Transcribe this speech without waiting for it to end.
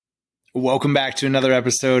Welcome back to another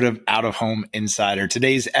episode of Out of Home Insider.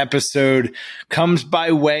 Today's episode comes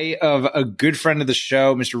by way of a good friend of the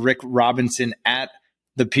show, Mr. Rick Robinson at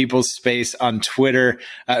The People's Space on Twitter,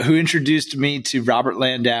 who introduced me to Robert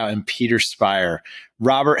Landau and Peter Spirer.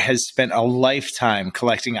 Robert has spent a lifetime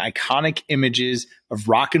collecting iconic images of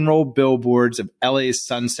rock and roll billboards of LA's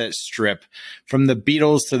Sunset Strip, from the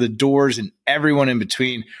Beatles to the Doors and everyone in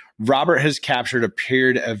between. Robert has captured a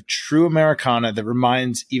period of true Americana that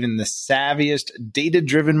reminds even the savviest,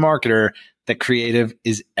 data-driven marketer that creative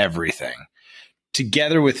is everything.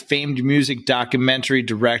 Together with famed music documentary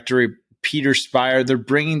director Peter Spirer, they're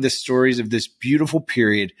bringing the stories of this beautiful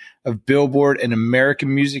period of Billboard and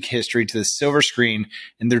American music history to the silver screen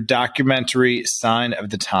in their documentary Sign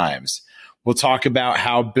of the Times. We'll talk about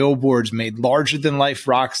how billboards made larger-than-life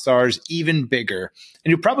rock stars even bigger, and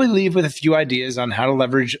you'll probably leave with a few ideas on how to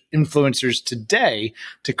leverage influencers today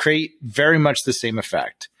to create very much the same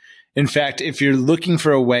effect. In fact, if you're looking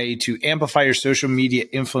for a way to amplify your social media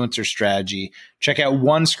influencer strategy, check out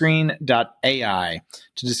onescreen.ai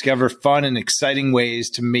to discover fun and exciting ways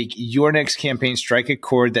to make your next campaign strike a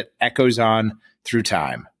chord that echoes on through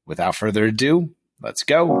time. Without further ado, let's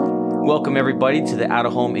go. Welcome, everybody, to the Out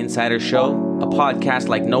of Home Insider Show, a podcast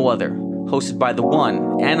like no other, hosted by the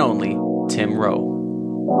one and only Tim Rowe.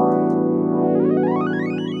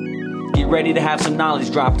 Get ready to have some knowledge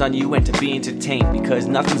dropped on you and to be entertained, because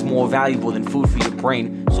nothing's more valuable than food for your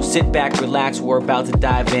brain. So sit back, relax, we're about to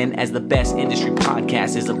dive in as the best industry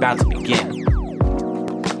podcast is about to begin.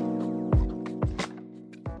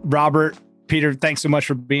 Robert, Peter, thanks so much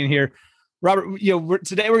for being here. Robert,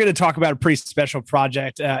 today we're going to talk about a pretty special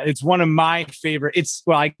project. It's one of my favorite.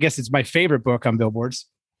 I guess it's my favorite book on billboards,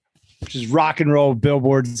 which is Rock and Roll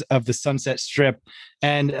Billboards of the Sunset Strip.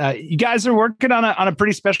 And you guys are working on a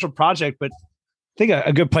pretty special project, but I think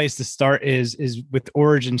a good place to start is with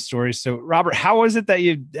origin stories. So, Robert, how was it that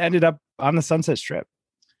you ended up on the Sunset Strip?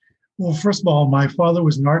 Well, first of all, my father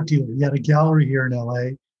was an art dealer. He had a gallery here in LA,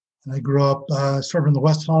 and I grew up sort of in the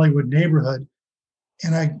West Hollywood neighborhood.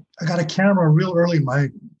 And I got a camera real early. My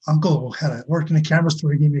uncle worked in a camera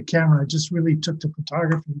store. He gave me a camera. I just really took to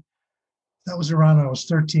photography. That was around when I was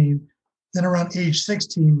 13. Then around age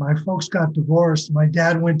 16, my folks got divorced. My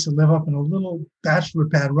dad went to live up in a little bachelor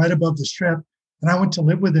pad right above the Strip, and I went to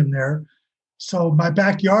live with him there. So my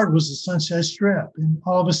backyard was the Sunset Strip. And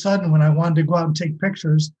all of a sudden, when I wanted to go out and take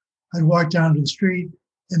pictures, I'd walk down to the street,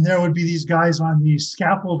 and there would be these guys on these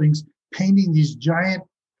scaffoldings painting these giant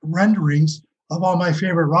renderings of all my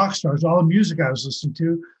favorite rock stars, all the music I was listening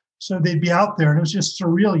to. So they'd be out there, and it was just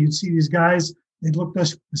surreal. You'd see these guys, they'd look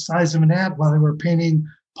the size of an ant while they were painting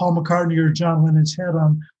Paul McCartney or John Lennon's head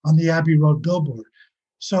on the Abbey Road billboard.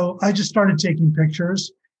 So I just started taking pictures,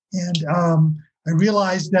 and I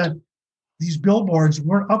realized that these billboards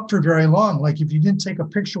weren't up for very long. Like if you didn't take a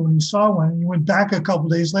picture when you saw one and you went back a couple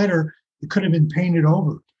of days later, it could have been painted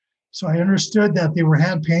over. So I understood that they were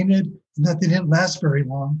hand painted and that they didn't last very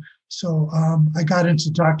long. So I got into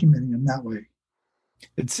documenting them that way.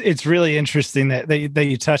 It's really interesting that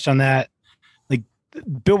you touched on that. Like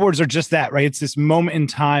billboards are just that, right? It's this moment in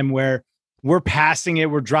time where we're passing it,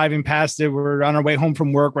 we're driving past it, we're on our way home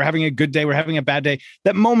from work, we're having a good day, we're having a bad day.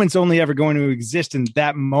 That moment's only ever going to exist in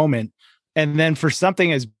that moment. And then for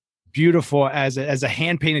something as beautiful as a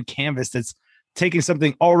hand-painted canvas that's taking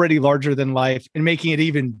something already larger than life and making it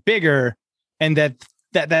even bigger, and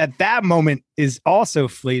that moment is also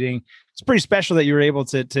fleeting. It's pretty special that you were able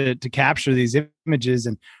to capture these images.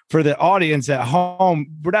 And for the audience at home,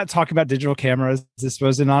 we're not talking about digital cameras. This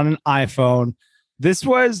wasn't on an iPhone. This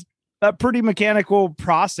was a pretty mechanical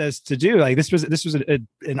process to do. Like this was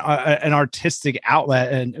an artistic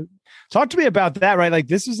outlet. And talk to me about that, right? Like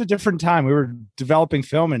this was a different time. We were developing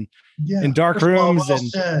film in dark rooms.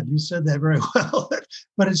 You said that very well,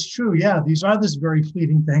 but it's true. Yeah, these are these very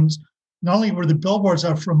fleeting things. Not only were the billboards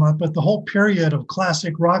up for a month, but the whole period of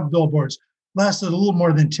classic rock billboards lasted a little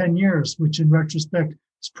more than 10 years, which in retrospect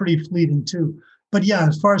is pretty fleeting too. But yeah,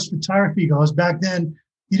 as far as photography goes, back then,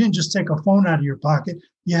 you didn't just take a phone out of your pocket.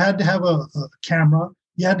 You had to have a camera.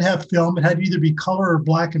 You had to have film. It had to either be color or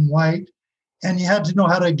black and white. And you had to know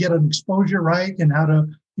how to get an exposure right and how to,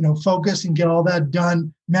 focus and get all that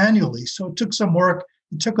done manually. So it took some work.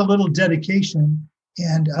 It took a little dedication.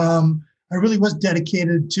 And I really was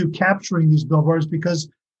dedicated to capturing these billboards because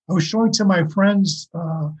I was showing to my friends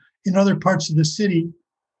in other parts of the city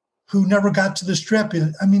who never got to the Strip.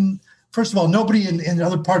 I mean, first of all, nobody in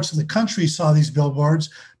other parts of the country saw these billboards,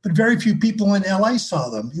 but very few people in LA saw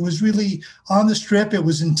them. It was really on the Strip. It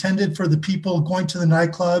was intended for the people going to the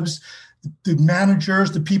nightclubs, the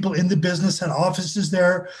managers, the people in the business had offices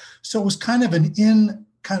there. So it was kind of an in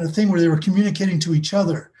kind of thing where they were communicating to each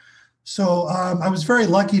other. So I was very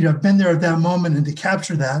lucky to have been there at that moment and to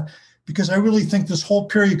capture that, because I really think this whole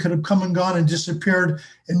period could have come and gone and disappeared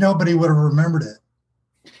and nobody would have remembered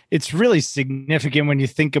it. It's really significant when you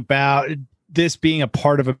think about this being a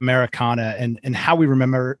part of Americana and how we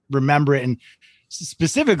remember it. And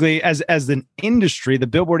specifically as an industry, the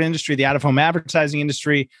billboard industry, the out-of-home advertising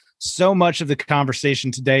industry, so much of the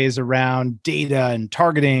conversation today is around data and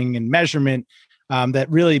targeting and measurement, that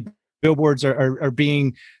really billboards are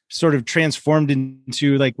being sort of transformed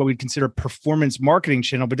into like what we'd consider a performance marketing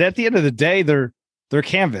channel. But at the end of the day, they're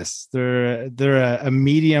canvas. They're a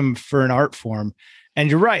medium for an art form. And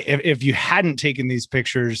you're right. If you hadn't taken these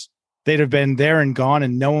pictures, they'd have been there and gone,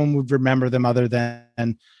 and no one would remember them other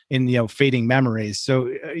than in fading memories.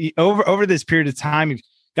 So over this period of time, you've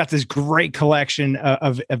got this great collection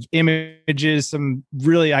of images, some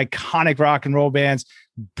really iconic rock and roll bands,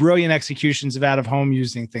 brilliant executions of out of home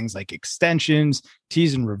using things like extensions,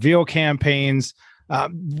 tease and reveal campaigns.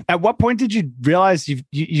 At what point did you realize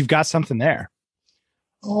you've got something there?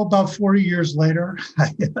 Oh, about 40 years later,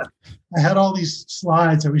 I had all these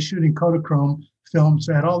slides. I was shooting Kodachrome films.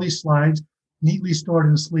 So I had all these slides neatly stored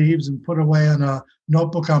in sleeves and put away on a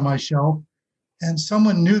notebook on my shelf. And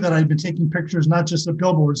someone knew that I'd been taking pictures, not just of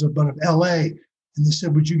billboards, but of LA. And they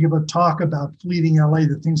said, would you give a talk about fleeting LA,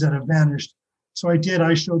 the things that have vanished? So I did.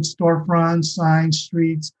 I showed storefronts, signs,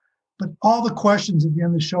 streets. But all the questions at the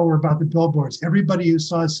end of the show were about the billboards. Everybody who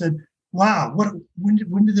saw it said, wow, when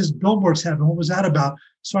did this billboards happen? What was that about?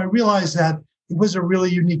 So I realized that it was a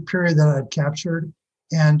really unique period that I'd captured,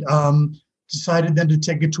 and decided then to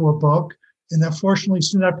take it to a book. And then fortunately,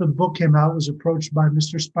 soon after the book came out, I was approached by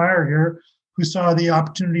Mr. Spirer here, who saw the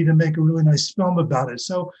opportunity to make a really nice film about it.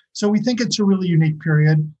 So we think it's a really unique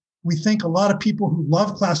period. We think a lot of people who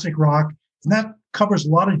love classic rock, and that covers a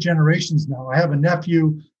lot of generations now. I have a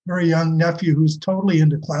nephew, very young nephew, who's totally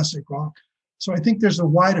into classic rock. So I think there's a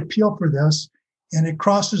wide appeal for this, and it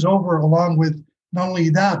crosses over along with not only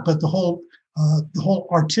that, but the whole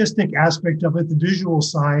artistic aspect of it, the visual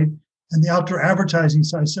side, and the outdoor advertising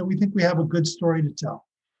side. So we think we have a good story to tell.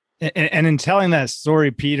 And in telling that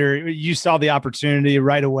story, Peter, you saw the opportunity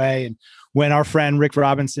right away. And when our friend Rick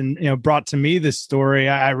Robinson, brought to me this story,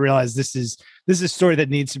 I realized this is a story that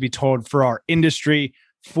needs to be told for our industry,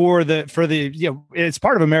 for the it's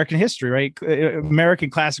part of American history, right? American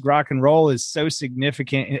classic rock and roll is so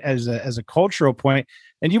significant as a cultural point.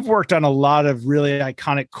 And you've worked on a lot of really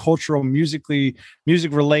iconic cultural, music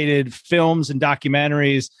related films and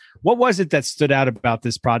documentaries. What was it that stood out about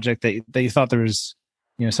this project that you thought there was,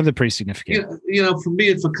 something pretty significant? For me,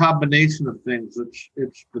 it's a combination of things.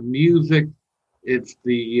 It's the music, it's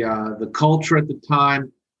the culture at the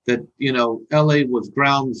time that, LA was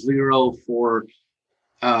ground zero for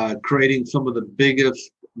creating some of the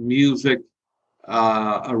biggest music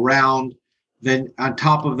around. Then on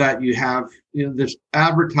top of that, you have this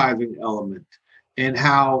advertising element, and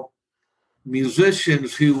how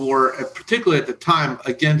musicians who were, particularly at the time,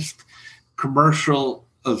 against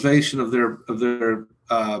commercialization of their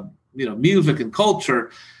music and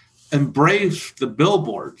culture, embraced the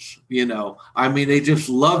billboards. They just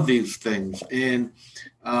love these things, and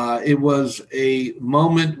it was a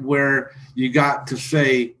moment where you got to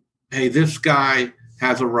say, hey, this guy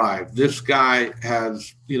has arrived. This guy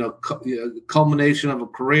has, culmination of a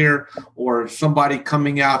career, or somebody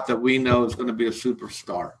coming out that we know is going to be a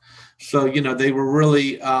superstar. So, they were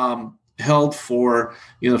really held for,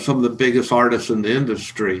 some of the biggest artists in the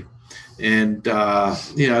industry. And,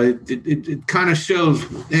 it kind of shows,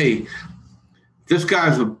 hey, this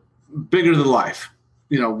guy's a bigger than life,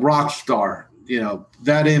 rock star,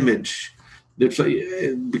 that image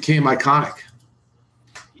it became iconic.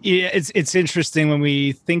 Yeah, it's interesting when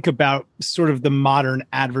we think about sort of the modern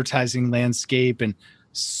advertising landscape, and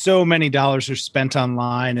so many dollars are spent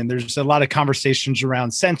online, and there's a lot of conversations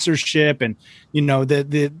around censorship and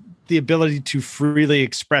the ability to freely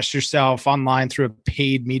express yourself online through a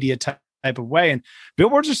paid media type of way. And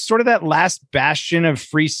billboards are sort of that last bastion of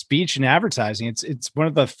free speech and advertising. It's one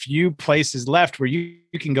of the few places left where you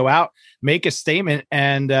can go out, make a statement,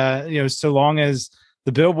 and so long as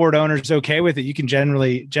the billboard owner's okay with it, you can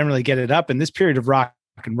generally get it up. In this period of rock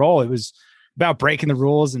and roll, it was about breaking the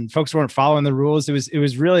rules, and folks weren't following the rules. It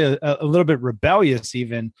was really a little bit rebellious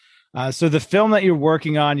even. So the film that you're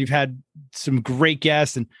working on, you've had some great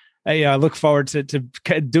guests, and I look forward to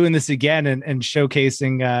doing this again and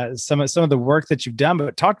showcasing some of the work that you've done.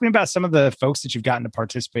 But talk to me about some of the folks that you've gotten to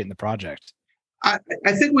participate in the project. I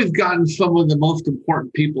think we've gotten some of the most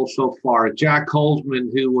important people so far. Jack Holzman,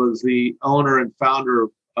 who was the owner and founder of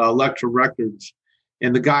Elektra Records,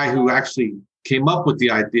 and the guy who actually came up with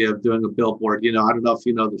the idea of doing a billboard. I don't know if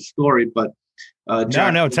you know the story, but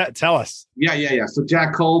tell us. Yeah. So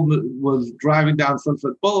Jack Cole was driving down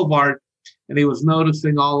Sunset Boulevard, and he was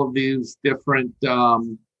noticing all of these different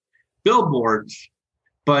billboards.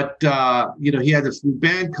 But he had this new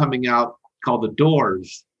band coming out called The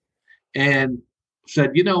Doors, and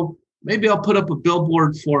said, maybe I'll put up a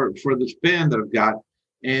billboard for this band that I've got.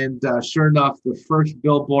 And sure enough, the first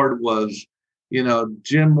billboard was,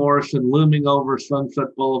 Jim Morrison looming over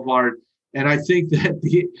Sunset Boulevard. And I think that,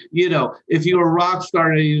 if you were a rock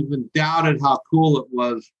star and you even doubted how cool it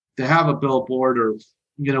was to have a billboard, or,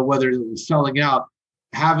 whether it was selling out,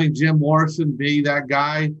 having Jim Morrison be that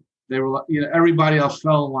guy, they were, everybody else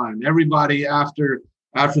fell in line. Everybody after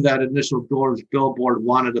that initial Doors billboard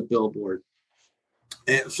wanted a billboard.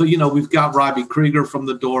 And so, we've got Robbie Krieger from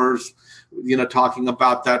The Doors, talking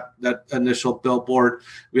about that initial billboard.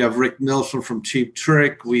 We have Rick Nielsen from Cheap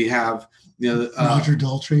Trick. We have, Roger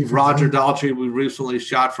Daltrey. Roger Daltrey, we recently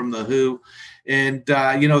shot from The Who. And,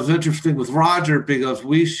 it's interesting with Roger because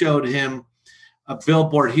we showed him a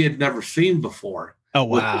billboard he had never seen before. Oh,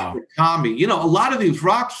 wow. With Tommy. A lot of these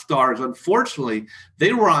rock stars, unfortunately,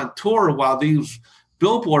 they were on tour while these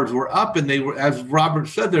billboards were up, and they were, as Robert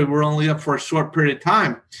said, they were only up for a short period of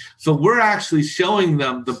time. So we're actually showing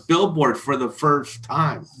them the billboard for the first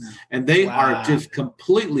time, and they are just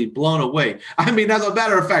completely blown away. I mean, as a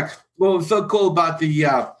matter of fact, what was so cool about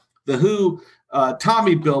the Who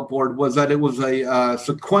Tommy billboard was that it was a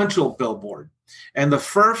sequential billboard, and the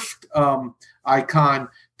first icon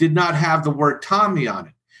did not have the word Tommy on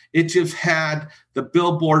it. It just had the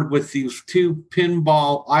billboard with these two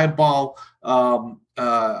pinball eyeball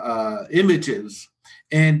images.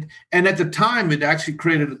 And at the time, it actually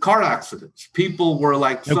created car accidents. People were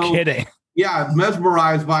like, no kidding. Yeah,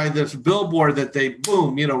 mesmerized by this billboard that they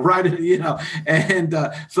boom, right, and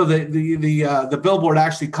so the billboard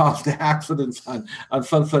actually caused accidents on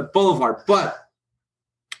Sunset Boulevard. But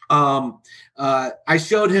I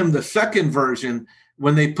showed him the second version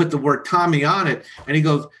when they put the word Tommy on it, and he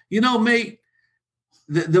goes, mate,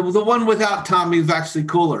 the one without Tommy is actually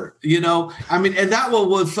cooler, I mean, and that one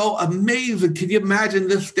was so amazing. Can you imagine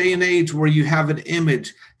this day and age where you have an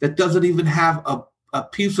image that doesn't even have a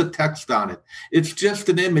piece of text on it? It's just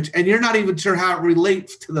an image, and you're not even sure how it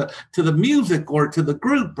relates to the music or to the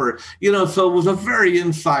group, or so it was a very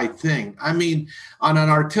inside thing. I mean, on an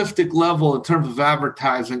artistic level, in terms of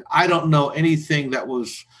advertising, I don't know anything that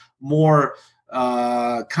was more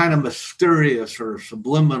kind of mysterious or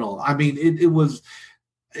subliminal. I mean, it was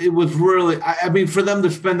really, I mean, for them to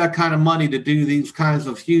spend that kind of money to do these kinds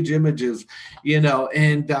of huge images, and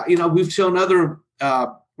we've shown other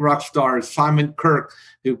rock stars, Simon Kirk,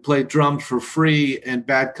 who played drums for Free and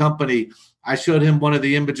Bad Company. I showed him one of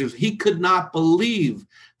the images. He could not believe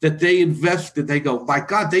that they invested. They go, my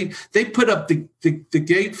God, they put up the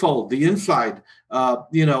gatefold, the inside, of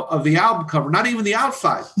the album cover, not even the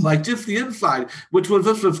outside, like just the inside, which was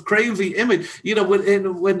just this crazy image.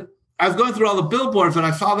 When I was going through all the billboards and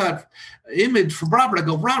I saw that image from Robert, I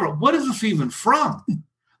go, Robert, what is this even from?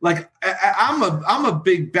 Like, I'm a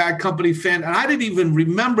big Bad Company fan, and I didn't even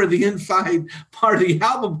remember the inside part of the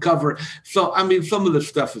album cover. So, I mean, some of the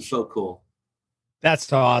stuff is so cool.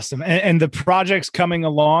 That's awesome. And the project's coming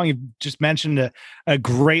along. You just mentioned a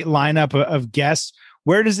great lineup of guests.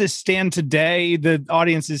 Where does this stand today? The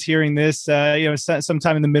audience is hearing this,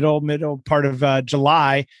 sometime in the middle part of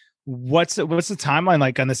July. What's the timeline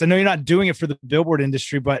like on this? I know you're not doing it for the billboard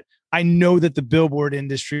industry, but I know that the billboard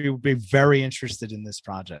industry would be very interested in this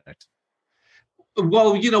project.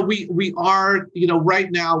 Well, we are,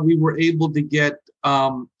 right now we were able to get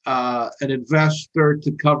an investor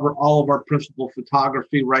to cover all of our principal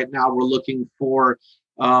photography. Right now we're looking for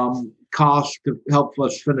costs to help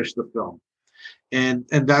us finish the film. And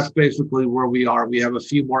that's basically where we are. We have a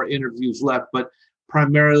few more interviews left, but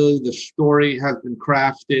primarily the story has been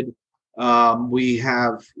crafted. We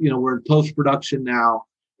have, we're in post-production now,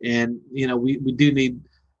 and, we do need,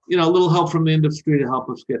 a little help from the industry to help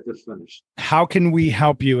us get this finished. How can we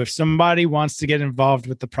help you? If somebody wants to get involved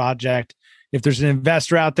with the project, if there's an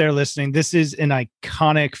investor out there listening, this is an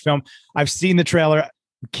iconic film. I've seen the trailer.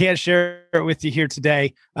 Can't share it with you here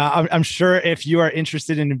today. I'm sure if you are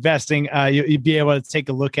interested in investing, you'd be able to take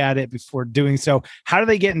a look at it before doing so. How do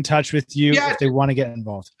they get in touch with you if they want to get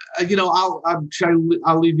involved?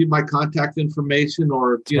 I'll leave you my contact information,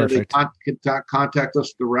 or they contact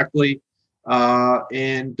us directly.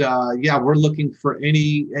 We're looking for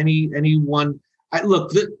anyone. I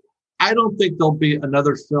don't think there'll be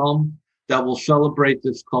another film that will celebrate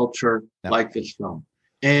this culture like this film.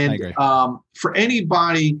 And for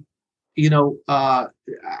anybody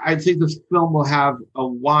I think this film will have a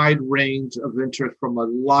wide range of interest from a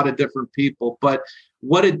lot of different people. But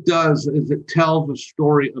what it does is it tells the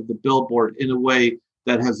story of the billboard in a way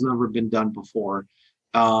that has never been done before.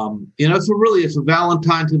 It's a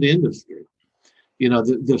Valentine to the industry,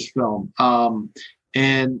 this film.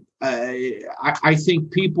 And I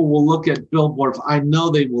think people will look at billboards. I know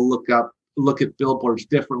they will look at billboards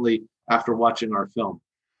differently after watching our film.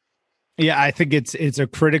 Yeah, I think it's a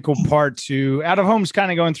critical part to out of home's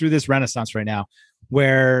kind of going through this renaissance right now,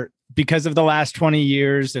 where because of the last 20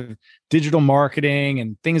 years of digital marketing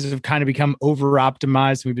and things have kind of become over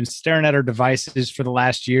optimized. We've been staring at our devices for the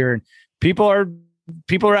last year, and people are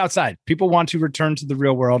outside. People want to return to the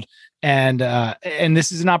real world, and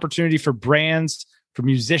this is an opportunity for brands, for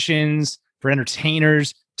musicians, for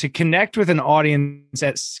entertainers to connect with an audience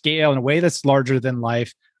at scale in a way that's larger than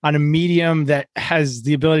life, on a medium that has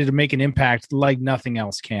the ability to make an impact like nothing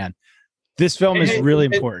else can. This film is really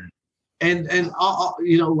important. And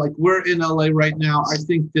like we're in LA right now, I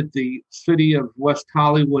think that the city of West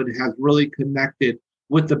Hollywood has really connected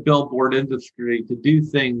with the billboard industry to do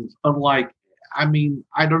things unlike, I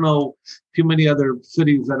don't know too many other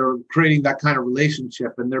cities that are creating that kind of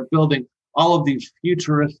relationship, and they're building all of these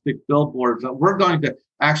futuristic billboards that we're going to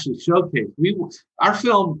actually showcase. Our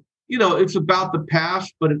film, it's about the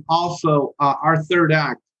past, but it also, our third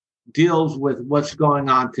act deals with what's going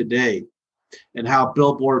on today and how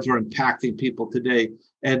billboards are impacting people today.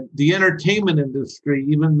 And the entertainment industry,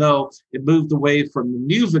 even though it moved away from the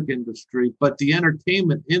music industry, but the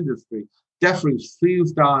entertainment industry definitely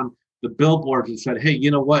seized on the billboards and said, hey, you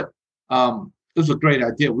know what? This is a great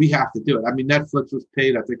idea. We have to do it. Netflix was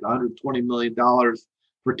paid, I think, $120 million for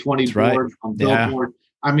 20 That's boards on billboard.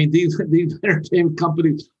 Yeah. These entertainment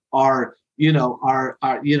companies are they want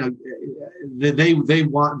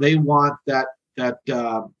that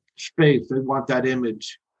space. They want that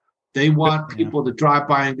image. They want people to drive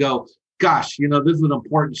by and go, gosh, this is an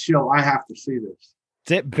important show. I have to see this.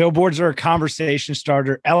 Billboards are a conversation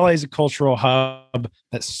starter. LA is a cultural hub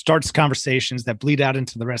that starts conversations that bleed out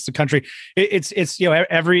into the rest of the country. It's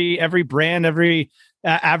every brand, every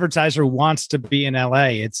advertiser wants to be in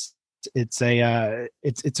LA. It's a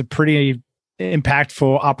pretty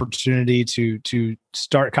impactful opportunity to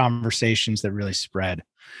start conversations that really spread.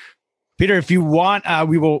 Peter, if you want,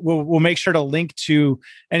 we'll make sure to link to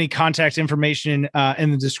any contact information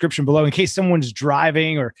in the description below in case someone's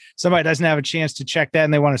driving or somebody doesn't have a chance to check that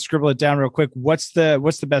and they want to scribble it down real quick. What's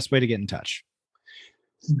the best way to get in touch?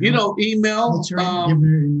 Email. What's your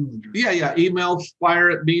email address? Email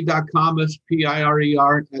spirer@me.com. It's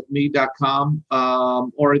PIRER @me.com.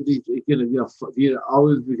 Or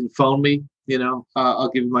always you can phone me. I'll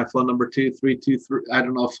give you my phone number 2323. I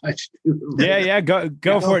don't know if I should do them. Yeah. Go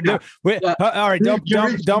for it. All right. Don't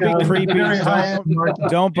be creepy.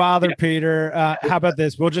 Don't bother Peter. How about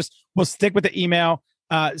this? We'll stick with the email,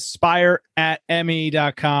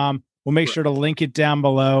 spire@me.com. We'll make sure to link it down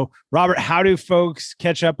below. Robert, how do folks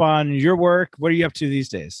catch up on your work? What are you up to these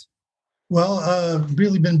days? Well,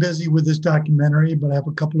 really been busy with this documentary, but I have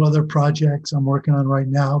a couple other projects I'm working on right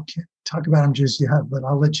now. Can't talk about them just yet, but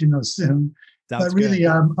I'll let you know soon. Sounds but really,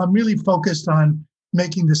 good. I'm really focused on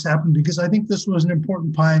making this happen because I think this was an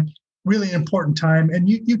important time, really an important time. And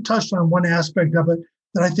you touched on one aspect of it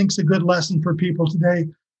that I think is a good lesson for people today,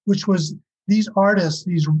 which was these artists,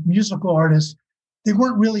 these musical artists, it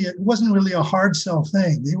wasn't really a hard sell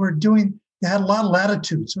thing. They had a lot of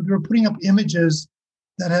latitude. So they were putting up images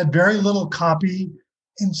that had very little copy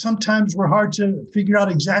and sometimes were hard to figure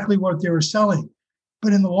out exactly what they were selling.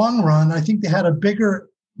 But in the long run, I think they had a bigger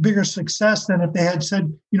success than if they had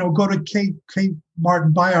said, go to Kate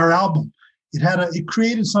Martin, buy our album. It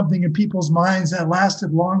created something in people's minds that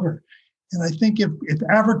lasted longer. And I think if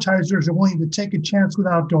advertisers are willing to take a chance with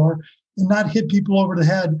outdoor and not hit people over the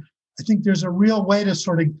head, I think there's a real way to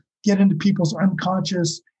sort of get into people's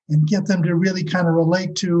unconscious and get them to really kind of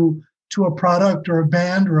relate to a product or a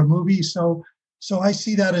band or a movie. So I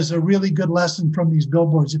see that as a really good lesson from these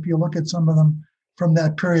billboards. If you look at some of them from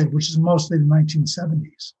that period, which is mostly the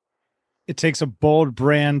 1970s. It takes a bold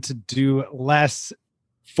brand to do less.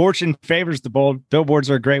 Fortune favors the bold. Billboards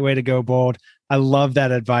are a great way to go bold. I love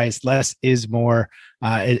that advice. Less is more.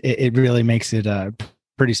 It really makes it a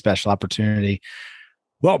pretty special opportunity.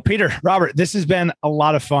 Well, Peter, Robert, this has been a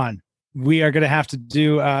lot of fun. We are going to have to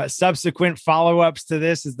do subsequent follow-ups to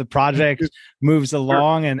this as the project moves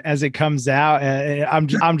along and as it comes out.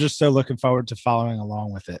 I'm just so looking forward to following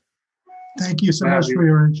along with it. Thank you so much for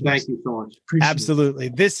your interest. Thank you so much. Absolutely.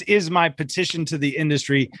 This is my petition to the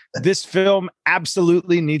industry. This film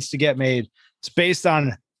absolutely needs to get made. It's based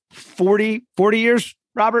on 40 years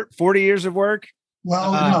Robert? 40 years of work?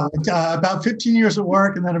 Well, no, about 15 years of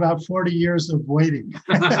work and then about 40 years of waiting.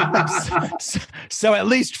 So at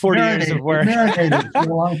least 40 years of work. Marinated for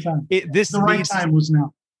a long time. The right time was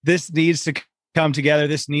now. This needs to come together.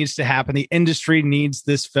 This needs to happen. The industry needs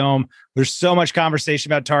this film. There's so much conversation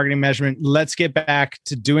about targeting measurement. Let's get back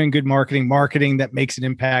to doing good marketing that makes an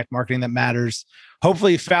impact, marketing that matters.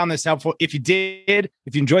 Hopefully you found this helpful. If you did,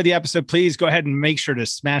 if you enjoyed the episode, please go ahead and make sure to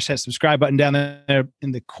smash that subscribe button down there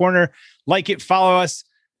in the corner. Like it, follow us,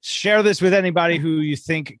 share this with anybody who you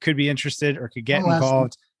think could be interested or could get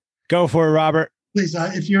involved. Go for it, Robert. Please,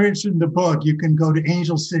 if you're interested in the book, you can go to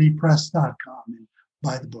angelcitypress.com and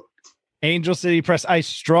buy the book. Angel City Press. I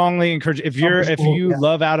strongly encourage, if you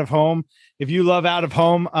love out of home,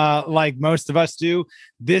 like most of us do,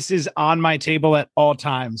 this is on my table at all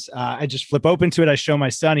times. I just flip open to it. I show my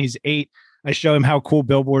son, he's 8. I show him how cool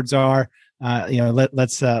billboards are.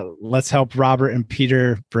 Let's help Robert and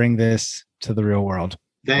Peter bring this to the real world.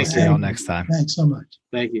 Thanks. See y'all next time. Thanks so much.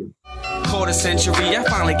 Thank you. Quarter century, I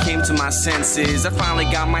finally came to my senses. I finally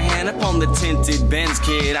got my hand up on the tinted Benz,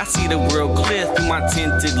 kid. I see the world clear through my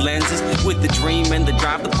tinted lenses. With the dream and the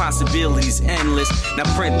drive, the possibilities endless. Now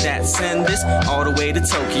print that, send this all the way to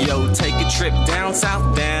Tokyo. Take a trip down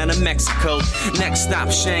south, down to Mexico. Next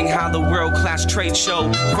stop, Shanghai, the world-class trade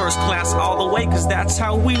show. First class all the way, cause that's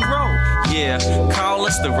how we roll. Yeah, call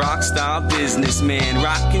us the rock star businessman.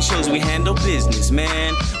 Rockin' shows, we handle business,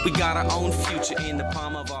 man. We got our own future in the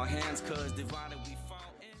palm of our hands, cause divided